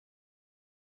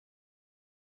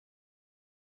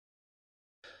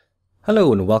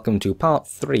Hello and welcome to part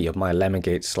 3 of my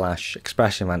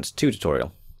Lemongate/Expression Adv2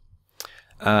 tutorial.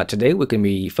 Today we're going to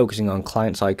be focusing on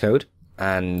client-side code,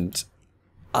 and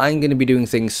I'm going to be doing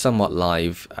things somewhat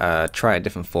live, try a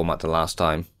different format than last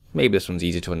time. Maybe this one's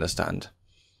easier to understand.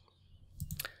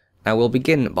 Now we'll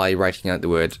begin by writing out the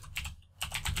word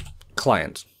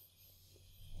client.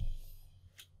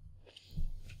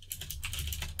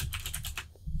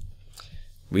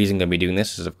 The reason I'm going to be doing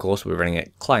this is, of course, we're running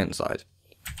it client-side.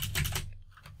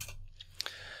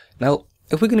 Now,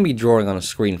 if we're going to be drawing on a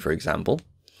screen, for example,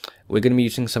 we're going to be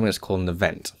using something that's called an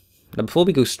event. Now, before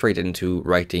we go straight into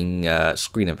writing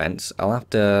screen events, I'll have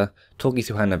to talk you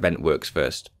through how an event works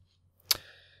first.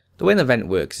 The way an event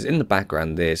works is in the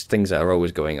background, there's things that are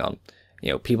always going on.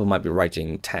 You know, people might be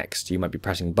writing text, you might be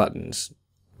pressing buttons,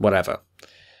 whatever.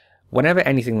 Whenever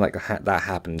anything like that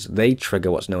happens, they trigger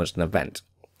what's known as an event.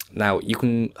 Now, you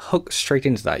can hook straight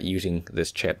into that using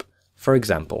this chip. For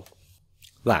example,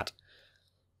 that.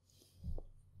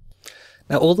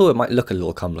 Now, although it might look a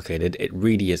little complicated, it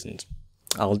really isn't.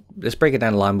 Let's break it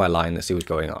down line by line and see what's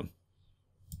going on.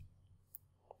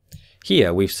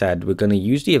 Here, we've said we're going to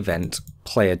use the event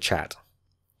player chat.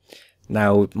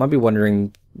 Now, you might be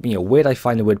wondering, where did I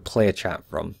find the word player chat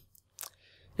from?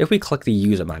 If we click the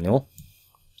user manual,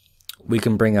 we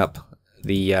can bring up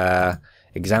the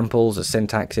examples, the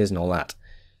syntaxes, and all that.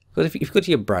 But if you go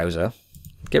to your browser,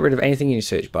 get rid of anything in your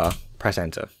search bar, press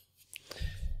enter,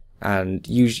 and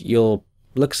you'll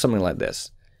look something like this.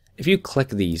 If you click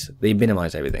these, they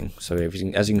minimize everything. So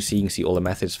as you can see all the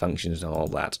methods, functions, and all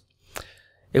that.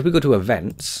 If we go to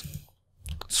events,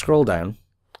 scroll down,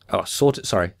 sort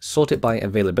it by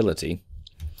availability,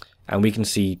 and we can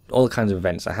see all the kinds of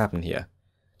events that happen here.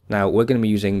 Now we're going to be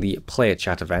using the player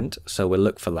chat event, so we'll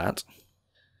look for that.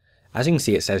 As you can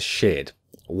see, it says shared.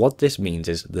 What this means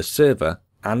is the server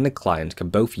and the client can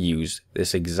both use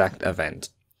this exact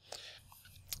event.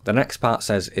 The next part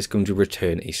says it's going to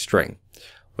return a string.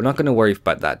 We're not going to worry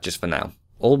about that just for now.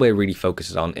 All we're really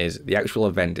focused on is the actual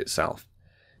event itself.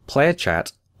 Player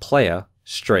chat, player,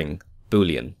 string,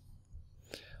 boolean.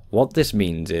 What this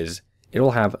means is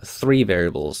it'll have 3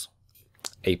 variables.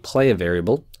 A player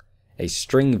variable, a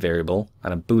string variable,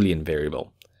 and a boolean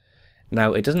variable.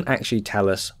 Now, it doesn't actually tell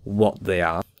us what they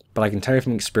are, but I can tell you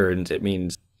from experience it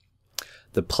means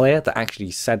the player that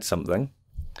actually said something,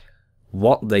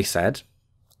 what they said,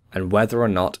 and whether or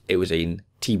not it was in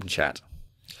team chat.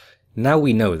 Now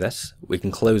we know this, we can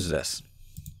close this.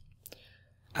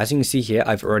 As you can see here,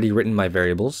 I've already written my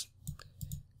variables.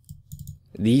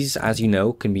 These, as you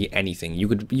know, can be anything. You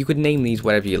could name these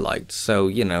whatever you liked. So,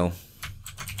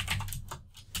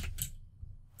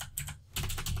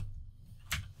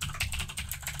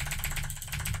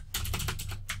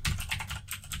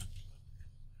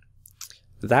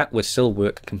 that would still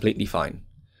work completely fine.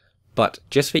 But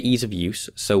just for ease of use,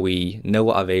 so we know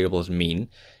what our variables mean,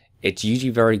 it's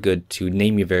usually very good to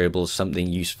name your variables something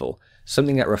useful,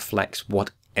 something that reflects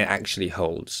what it actually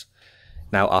holds.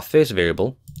 Now, our first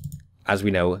variable, as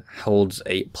we know, holds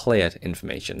a player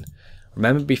information.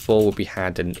 Remember before we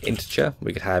had an integer,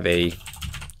 we could have a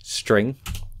string,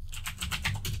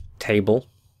 table,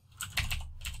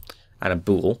 and a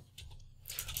bool.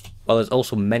 Well, there's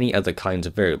also many other kinds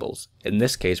of variables. In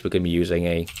this case, we're going to be using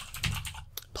a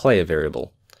player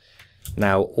variable.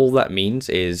 Now, all that means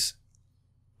is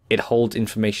it holds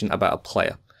information about a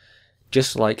player.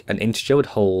 Just like an integer would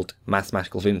hold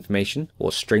mathematical information, or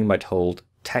a string might hold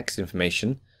text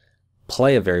information,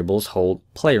 player variables hold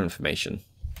player information.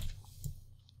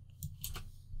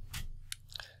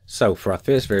 So for our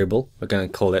first variable, we're going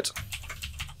to call it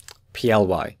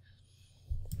ply,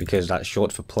 because that's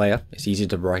short for player. It's easy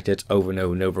to write it over and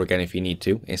over and over again if you need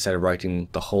to, instead of writing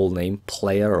the whole name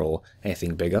player or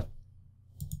anything bigger.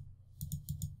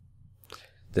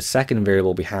 The second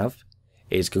variable we have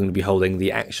is going to be holding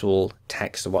the actual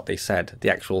text of what they said,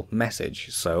 the actual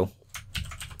message. So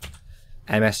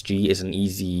MSG is an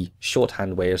easy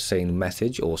shorthand way of saying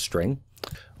message or string.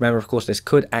 Remember, of course, this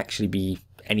could actually be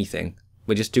anything.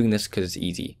 We're just doing this because it's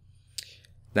easy.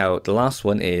 Now, the last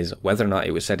one is whether or not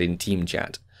it was said in team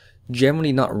chat.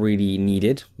 Generally not really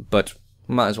needed, but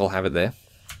might as well have it there.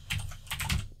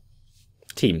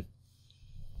 Team.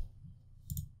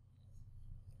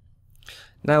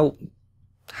 Now,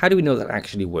 how do we know that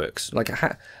actually works?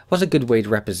 What's a good way to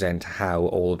represent how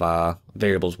all of our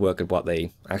variables work and what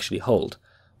they actually hold?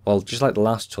 Well, just like the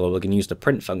last tool, we can use the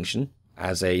print function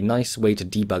as a nice way to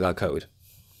debug our code.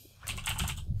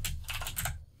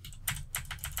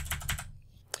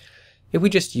 If we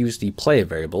just use the player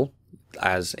variable,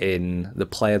 as in the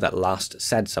player that last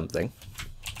said something,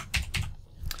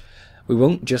 we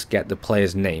won't just get the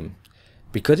player's name.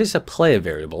 Because it's a player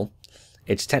variable,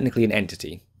 it's technically an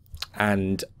entity,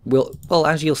 and well,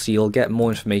 as you'll see, you'll get more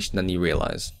information than you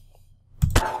realize.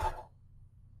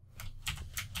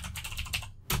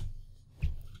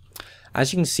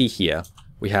 As you can see here,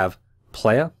 we have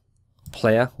player,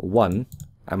 player1,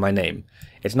 and my name.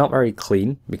 It's not very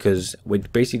clean because we're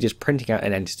basically just printing out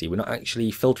an entity. We're not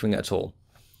actually filtering it at all.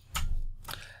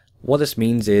 What this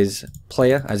means is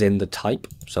player as in the type.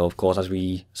 So of course, as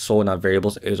we saw in our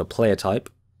variables, it was a player type.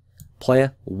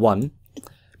 Player1,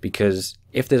 because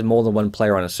if there's more than one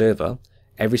player on a server,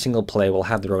 every single player will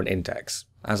have their own index.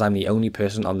 As I'm the only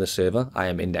person on the server, I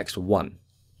am indexed 1.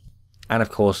 And of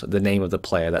course, the name of the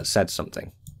player that said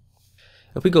something.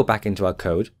 If we go back into our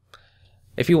code,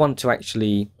 if you want to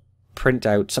actually print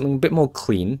out something a bit more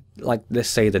clean, like let's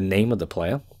say the name of the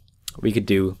player, we could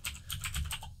do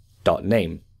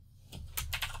 .name.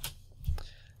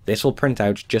 This will print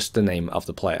out just the name of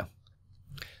the player.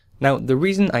 Now, the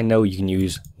reason I know you can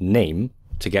use name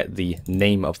to get the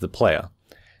name of the player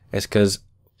is because,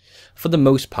 for the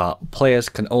most part, players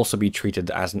can also be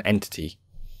treated as an entity.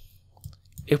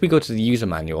 If we go to the user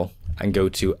manual and go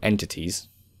to entities,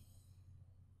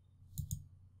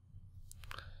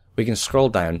 we can scroll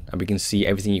down and we can see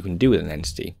everything you can do with an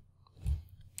entity.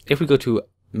 If we go to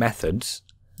methods,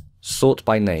 sort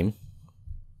by name,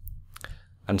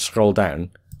 and scroll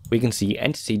down, we can see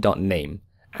entity.name,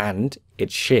 and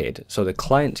it's shared, so the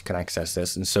client can access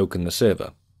this and so can the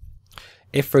server.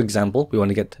 If, for example, we want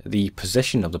to get the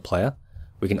position of the player,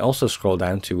 we can also scroll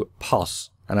down to pos,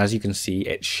 and as you can see,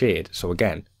 it's shared, so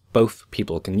again, both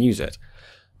people can use it.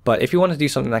 But if you want to do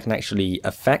something that can actually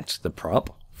affect the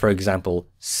prop, for example,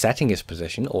 setting its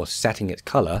position or setting its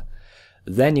color,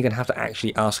 then you're going to have to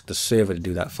actually ask the server to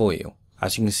do that for you.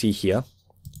 As you can see here,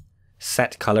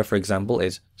 set color, for example,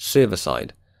 is server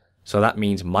side. So that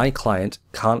means my client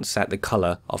can't set the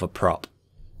color of a prop.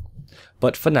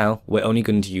 But for now, we're only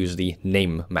going to use the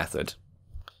name method.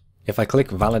 If I click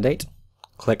validate,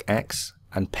 click X,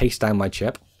 and paste down my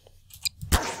chip,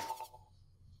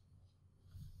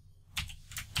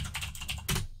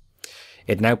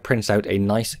 it now prints out a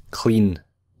nice clean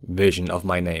version of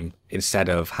my name instead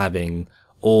of having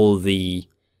all the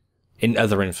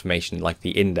other information like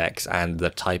the index and the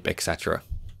type, etc.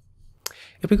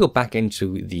 If we go back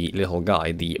into the little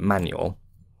guide, the manual,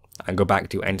 and go back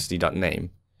to entity.name,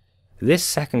 this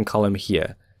second column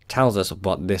here tells us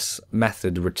what this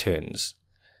method returns.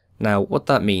 Now what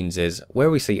that means is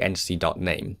where we see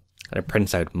entity.name and it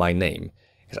prints out my name,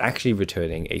 it's actually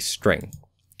returning a string.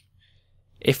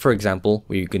 If, for example,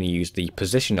 we're going to use the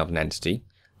position of an entity,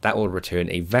 that will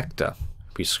return a vector.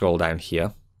 If we scroll down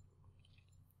here,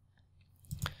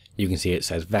 you can see it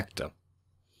says vector.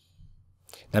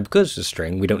 Now because it's a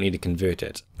string, we don't need to convert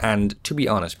it. And to be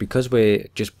honest, because we're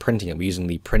just printing it using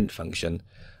the print function,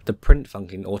 the print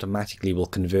function automatically will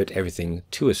convert everything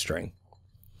to a string.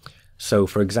 So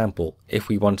for example, if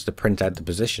we wanted to print out the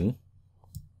position,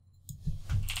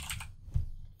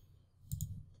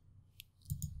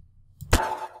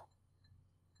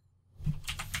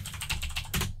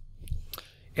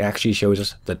 it actually shows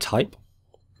us the type,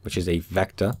 which is a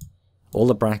vector, all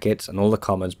the brackets and all the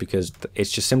commas, because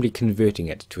it's just simply converting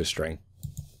it to a string.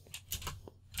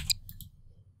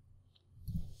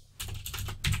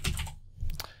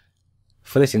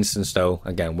 For this instance though,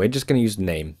 again, we're just going to use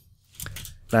name.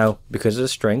 Now, because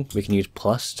it's a string, we can use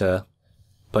plus to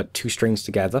put two strings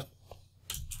together.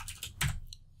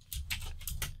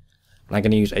 And I'm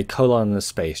going to use a colon and a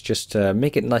space just to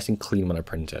make it nice and clean when I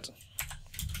print it.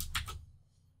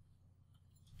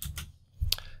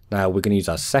 Now we're going to use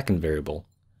our second variable.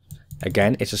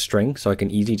 Again, it's a string, so I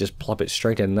can easily just plop it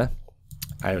straight in there.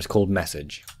 And it's called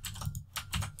message.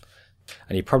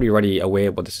 And you're probably already aware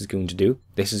of what this is going to do.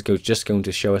 This is just going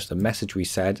to show us the message we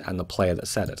said and the player that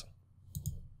said it.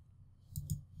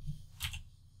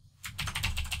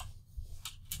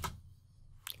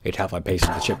 It'd help if I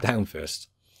pasted the chip down first.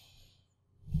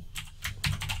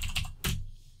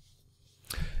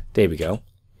 There we go.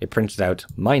 It printed out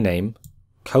my name,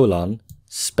 colon,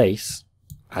 space,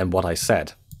 and what I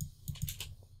said.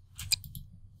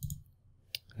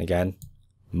 Again,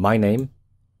 my name,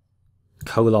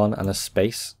 colon, and a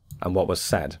space, and what was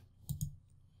said.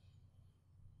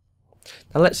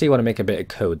 Now let's say you want to make a bit of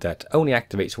code that only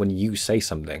activates when you say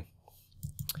something.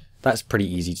 That's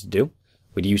pretty easy to do.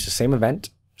 We'd use the same event,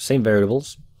 same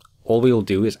variables. All we'll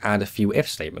do is add a few if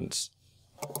statements.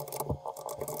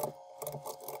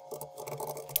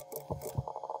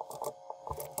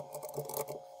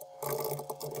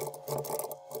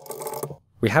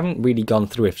 We haven't really gone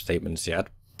through if statements yet,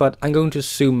 but I'm going to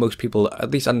assume most people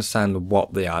at least understand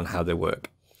what they are and how they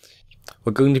work.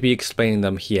 We're going to be explaining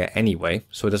them here anyway,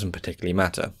 so it doesn't particularly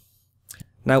matter.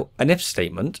 Now, an if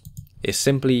statement is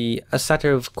simply a set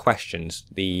of questions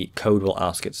the code will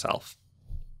ask itself.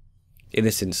 In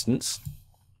this instance,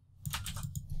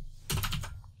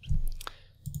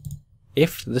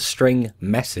 if the string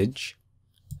message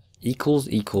equals,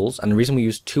 and the reason we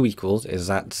use two equals is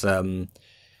that's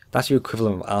your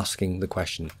equivalent of asking the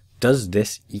question, does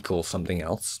this equal something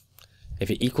else? If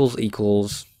it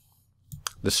equals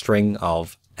the string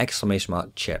of exclamation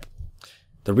mark chip.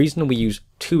 The reason we use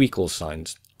two equal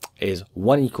signs is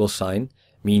one equal sign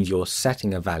means you're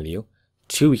setting a value,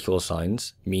 two equal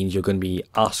signs means you're going to be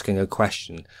asking a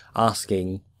question,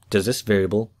 asking does this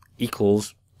variable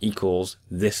equals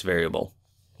this variable.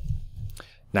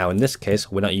 Now in this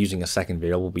case we're not using a second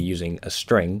variable, we're using a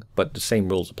string, but the same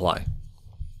rules apply.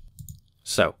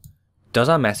 So, does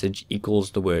our message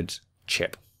equals the words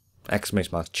chip?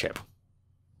 Exclamation mark chip.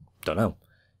 Don't know.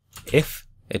 If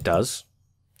it does,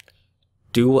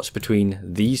 do what's between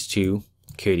these two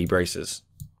curly braces.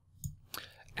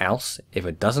 Else, if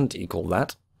it doesn't equal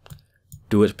that,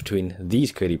 do what's between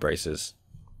these curly braces.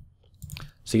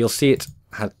 So you'll see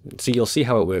you'll see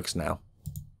how it works now.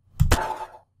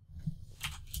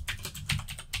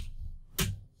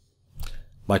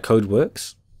 My code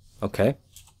works. Okay.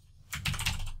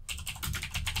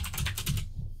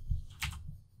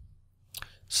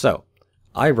 So,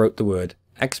 I wrote the word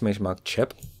exclamation mark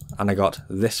chip and I got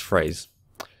this phrase.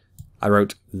 I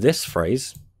wrote this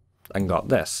phrase and got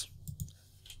this.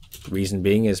 Reason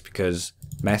being is because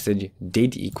message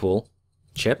did equal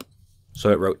chip,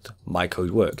 so it wrote my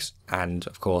code works. And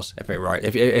of course,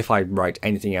 if I write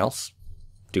anything else,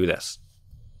 do this.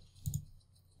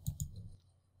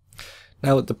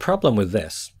 Now the problem with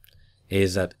this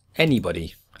is that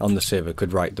anybody on the server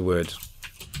could write the word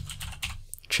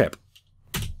chip.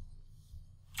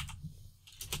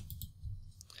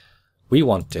 We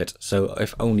want it so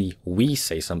if only we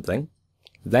say something,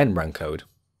 then run code.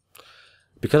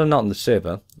 Because I'm not on the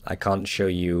server, I can't show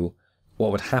you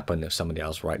what would happen if somebody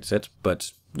else writes it,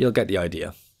 but you'll get the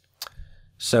idea.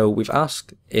 So we've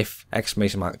asked if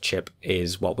exclamation mark chip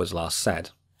is what was last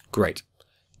said. Great.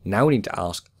 Now we need to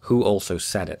ask who also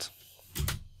said it.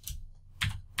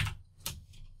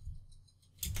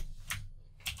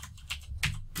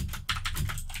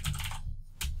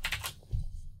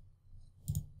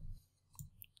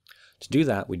 To do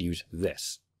that, we'd use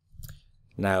this.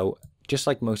 Now, just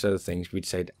like most other things, we'd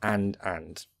say and.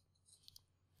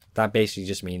 That basically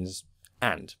just means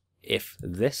and. If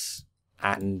this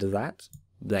and that,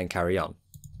 then carry on.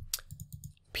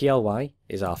 PLY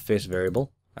is our first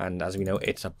variable, and as we know,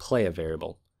 it's a player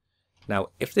variable. Now,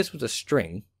 if this was a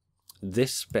string,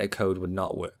 this bit of code would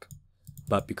not work,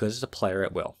 but because it's a player,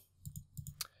 it will.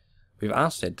 We've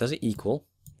asked it, does it equals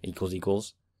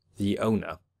the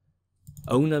owner?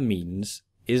 Owner means,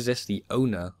 is this the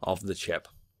owner of the chip?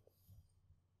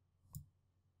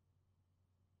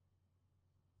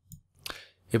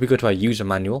 If we go to our user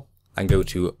manual and go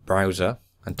to browser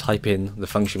and type in the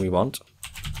function we want,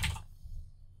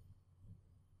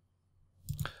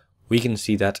 we can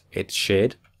see that it's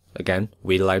shared. Again,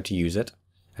 we're allowed to use it,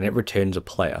 and it returns a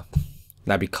player.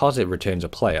 Now because it returns a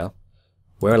player,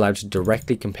 we're allowed to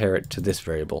directly compare it to this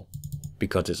variable,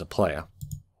 because it's a player.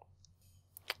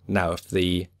 Now if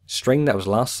the string that was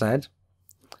last said,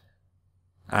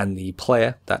 and the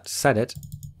player that said it,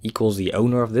 equals the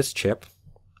owner of this chip,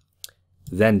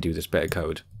 then do this bit of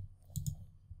code.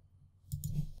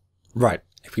 Right,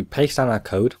 if we paste down our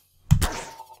code,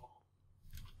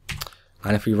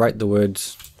 and if we write the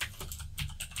words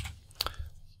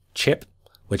chip,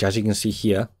 which as you can see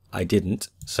here, I didn't,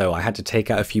 so I had to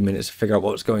take out a few minutes to figure out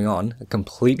what was going on. I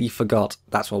completely forgot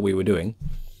that's what we were doing.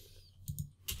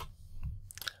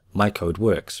 My code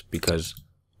works because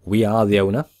we are the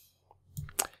owner,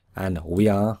 and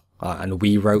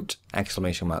we wrote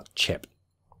exclamation mark chip.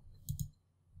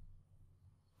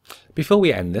 Before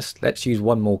we end this, let's use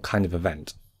one more kind of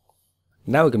event.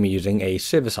 Now we're going to be using a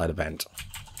server-side event.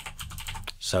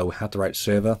 So we have to write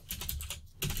server.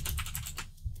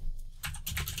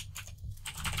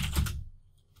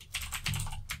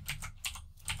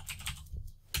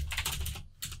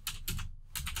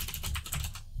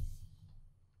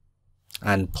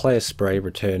 And player spray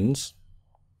returns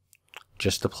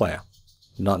just the player.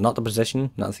 Not the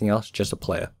position, nothing else, just a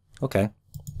player. Okay.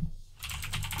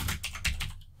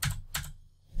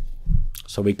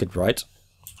 So we could write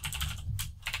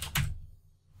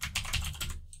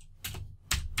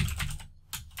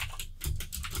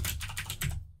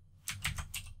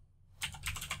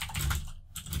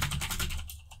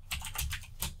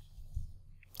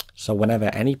so whenever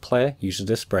any player uses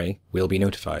this spray, we'll be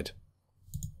notified.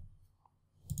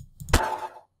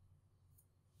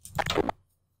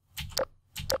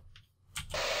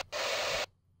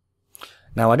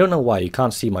 Now I don't know why you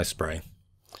can't see my spray,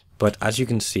 but as you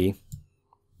can see,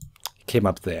 it came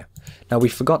up there. Now we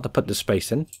forgot to put the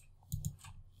space in,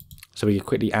 so we can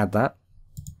quickly add that.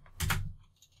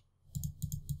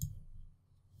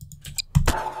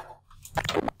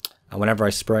 And whenever I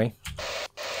spray,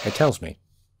 it tells me.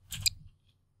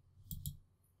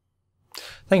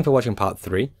 Thank you for watching part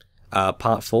 3.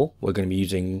 Part 4, we're going to be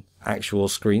using actual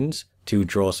screens to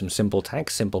draw some simple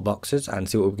text, simple boxes, and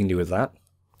see what we can do with that.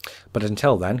 But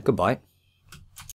until then, goodbye.